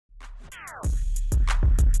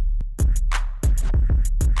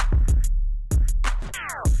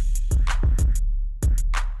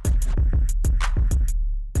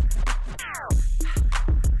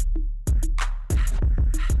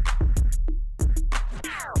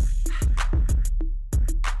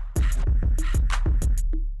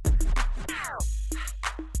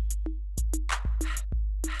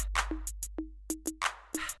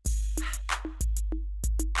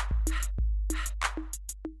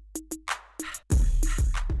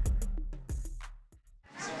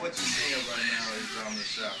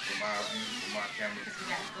shop from my view, from my camera. Because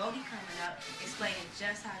we got Goldie coming up, explaining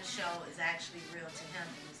just how the show is actually real to him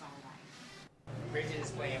in his own life. Bridget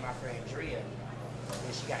is playing my friend Drea,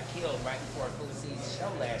 and she got killed right before Cool Season's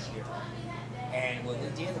show last year. And when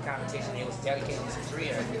we did the competition, it was dedicated to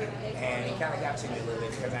Drea, and it kind of got to me a little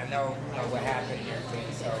bit because I know what happened and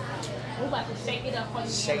everything. So we're about to shake it up for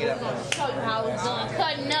you. Shake it up. We're going to show you how it's done,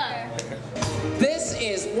 cutting up. This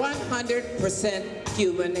is 100%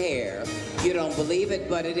 human hair. You don't believe it,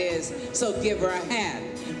 but it is. So give her a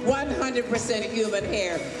hand. 100% human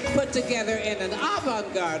hair put together in an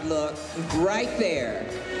avant-garde look right there.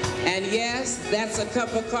 And yes, that's a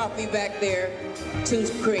cup of coffee back there, 2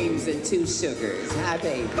 creams and 2 sugars. Hi,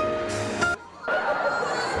 baby.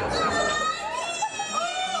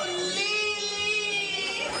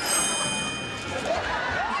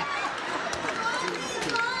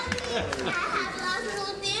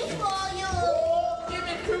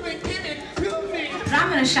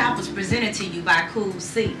 Drama in the Shop was presented to you by Cool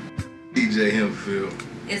C. DJ Hemphill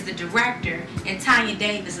is the director, and Tanya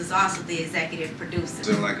Davis is also the executive producer.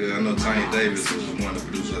 So I know Tanya Davis was one of the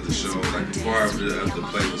producers of the show. Like the part of the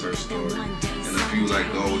play was her story. And a few like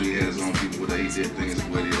Goldie had his own people where they did things the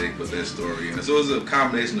way they put their story in. So it was a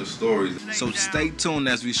combination of stories. So stay tuned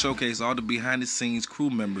as we showcase all the behind the scenes crew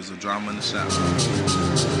members of Drama in the Shop.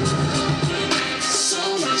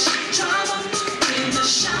 So much drama in the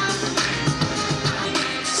shop.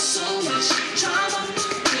 So much drama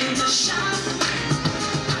in the shop.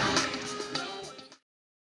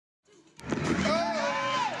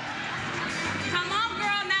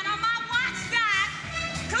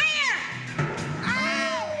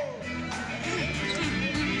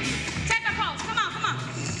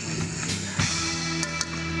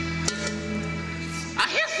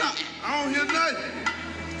 I don't hear nothing.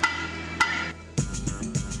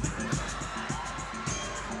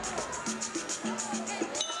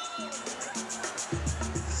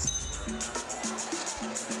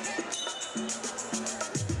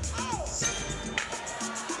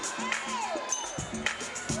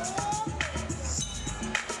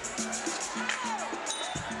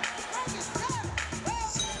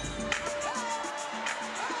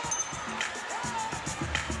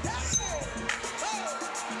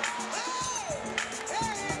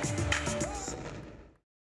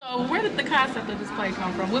 Where did the concept of this play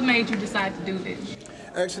come from? What made you decide to do this?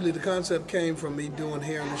 Actually, the concept came from me doing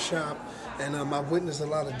hair in the shop, and I've witnessed a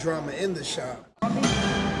lot of drama in the shop. Cut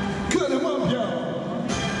him up, y'all.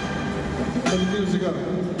 Let the music up.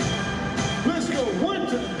 Let's go. One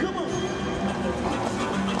time. Come on.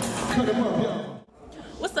 Cut him up, y'all.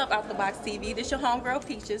 What's up, Tha Box TV? This your homegirl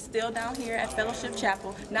Peaches, still down here at Fellowship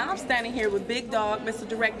Chapel. Now I'm standing here with Big Dog, Mr.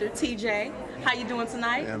 Director TJ. How you doing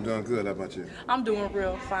tonight? Yeah, I'm doing good. How about you? I'm doing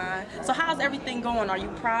real fine. So how's everything going? Are you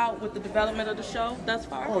proud with the development of the show thus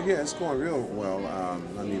far? Oh yeah, it's going real well.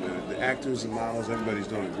 I mean, the actors and models, everybody's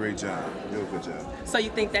doing a great job, real good job. So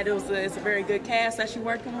you think that it's a very good cast that you're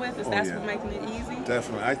working with? Is that what's making it easy?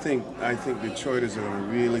 Definitely. I think Detroiters are going to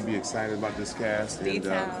really be excited about this cast, and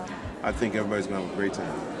I think everybody's going to have a great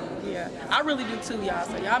time. Yeah, I really do too, y'all.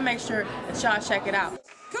 So y'all make sure that y'all check it out.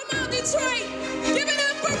 Come on, Detroit! Give it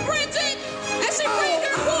up for Bridget! And she bring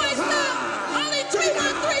her boys up! Only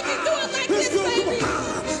 313 can do it like this, baby!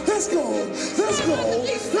 Let's go! Let's go!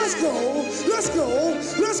 Let's go! Let's go!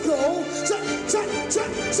 Let's go! Shot! Shot! Shot!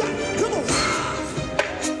 Shot! Come on!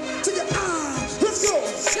 To your let's go!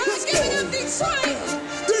 Let's give it up, Detroit!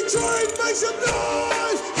 Detroit, make some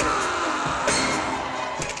noise!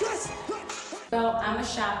 Well, I'm a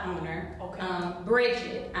shop owner. Okay.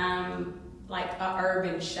 Bridget, I'm like an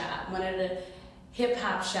urban shop, one of the hip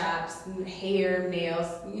hop shops, hair, nails,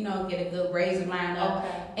 get a good razor line up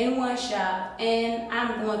in one shop. And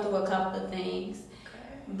I'm going through a couple of things,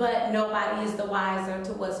 but nobody is the wiser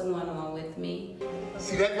to what's going on with me.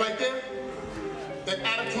 See that right there? That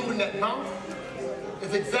attitude and that mouth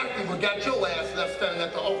is exactly what got your ass left standing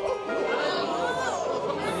at the altar. Now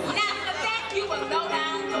for that, you a low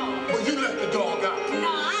down dog. Well, you let the dog out. No,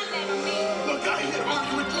 I let him in. Look, I ain't here to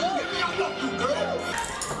argue with you. Get me out of you, girl.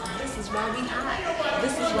 This is why we hot.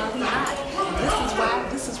 This is why we hot.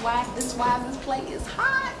 This is why this play is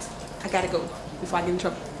hot. I gotta go before I get in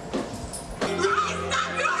trouble.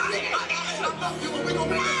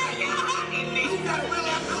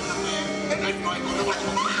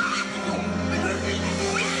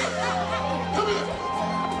 Come here.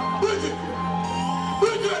 Bridget.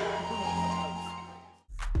 Bridget.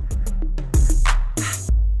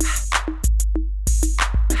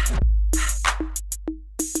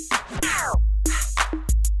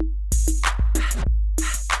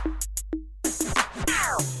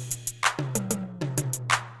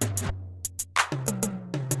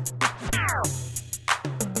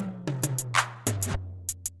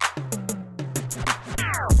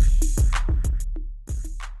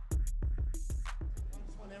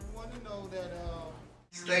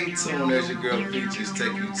 Stay tuned as your girl Peaches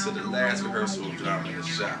take you to the last rehearsal of Drama in the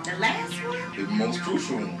Shop. The last one? The most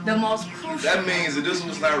crucial one. The most crucial. That means if this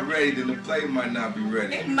one's not ready, then the play might not be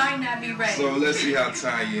ready. It might not be ready. So let's see how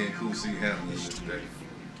Tanya and Kusi handle it today.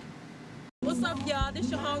 What's up, y'all?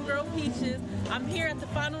 This your homegirl Peaches. I'm here at the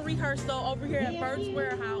final rehearsal over here at Bird's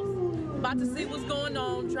Warehouse. About to see what's going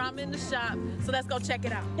on, Drama in the Shop. So let's go check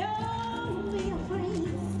it out.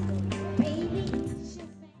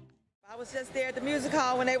 I was just there at the music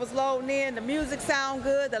hall when they was loading in. The music sound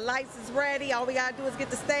good, the lights is ready. All we gotta do is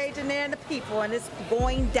get the stage in there and the people, and it's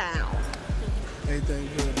going down. Everything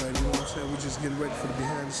good, baby. You know what I'm saying? We're just getting ready for the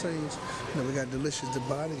behind the scenes. You know, we got Delicious the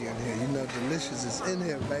body in here. You know, Delicious is in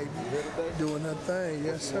here, baby, doing her thing.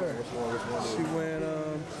 Yes, sir. She wearing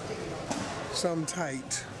something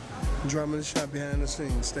tight. Drama in the Shop behind the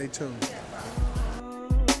scenes. Stay tuned.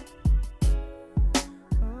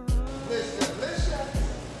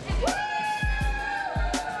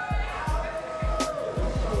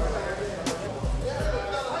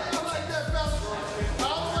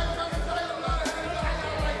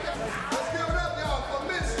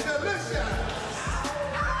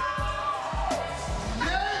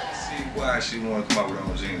 Why she want to come out with her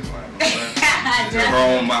own jeans line?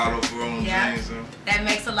 Her own model for her own jeans. That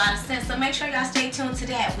makes a lot of sense. So make sure y'all stay tuned to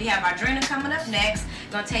that. We have our Drina coming up next.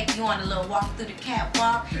 Gonna take you on a little walk through the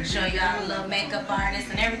catwalk, show y'all a little makeup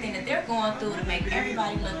artists and everything that they're going through to make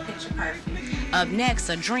everybody look picture perfect. Up next,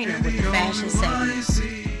 Adrena with the fashion segment.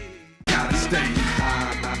 Gotta stay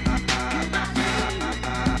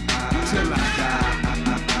till I die.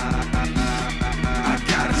 I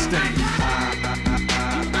gotta stay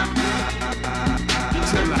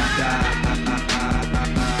till I die.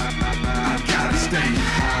 I gotta stay.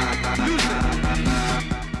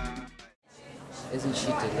 Isn't she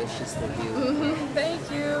deliciously beautiful? Thank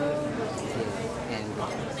you. And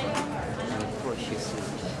of course you see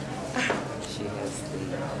she has the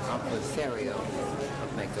impresario of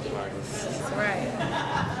makeup artists. Right.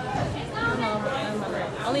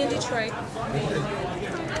 I'm only in Detroit.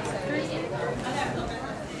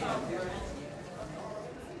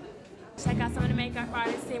 Check out some of the makeup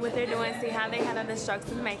artists, see what they're doing, see how they handle the strokes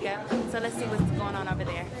of the makeup. So let's see what's going on over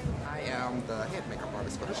there. I am the head makeup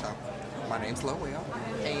artist for the shop. My name's Lowell,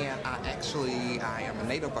 and I am a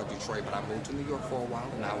native of Detroit, but I moved to New York for a while,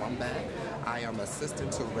 and now I'm back. I am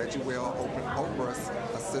assistant to Reggie Well, Oprah's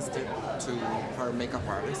assistant to her makeup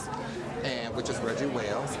artist, which is Reggie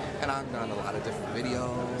Wells, and I've done a lot of different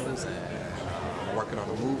videos, and I'm working on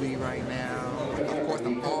a movie right now. Of course,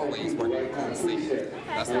 I'm always working on set.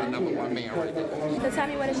 That's my #1 man right there. So tell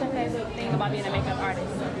me, what is your favorite thing about being a makeup artist?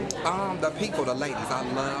 The people, the ladies. I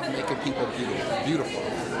love making people beautiful,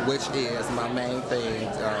 which is my main thing,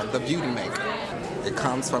 the beauty maker. It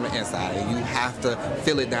comes from the inside, and you have to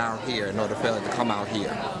feel it down here in order for it to come out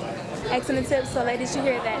here. Excellent tips. So ladies, you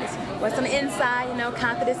hear that. It's what's on the inside, you know,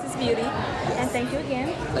 confidence is beauty. And thank you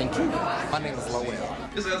again. Thank you. My name is Lowell.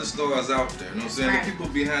 There's other stars out there, you know what I'm saying? The people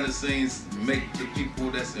behind the scenes make the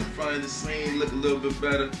people that's in front of the scene look a little bit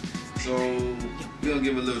better. So we're gonna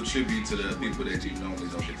give a little tribute to the people that you normally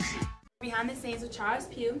don't get to see. Behind the scenes with Charles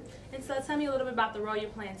Pugh. And so tell me a little bit about the role you're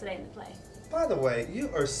playing today in the play. By the way, you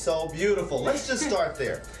are so beautiful. Let's just start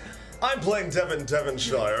there. I'm playing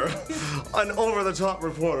Devonshire, an over-the-top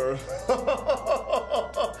reporter.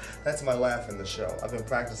 That's my laugh in the show. I've been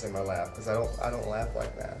practicing my laugh because I don't laugh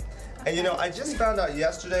like that. And you know, I just found out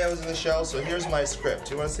yesterday I was in the show, so here's my script.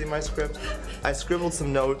 You want to see my script? I scribbled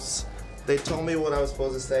some notes. They told me what I was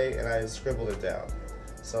supposed to say, and I scribbled it down.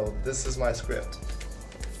 So this is my script.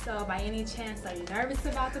 So by any chance, are you nervous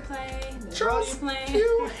about the play? The role you're playing?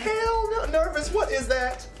 You hell no. Nervous? What is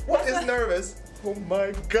that? What is nervous? Oh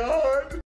my God.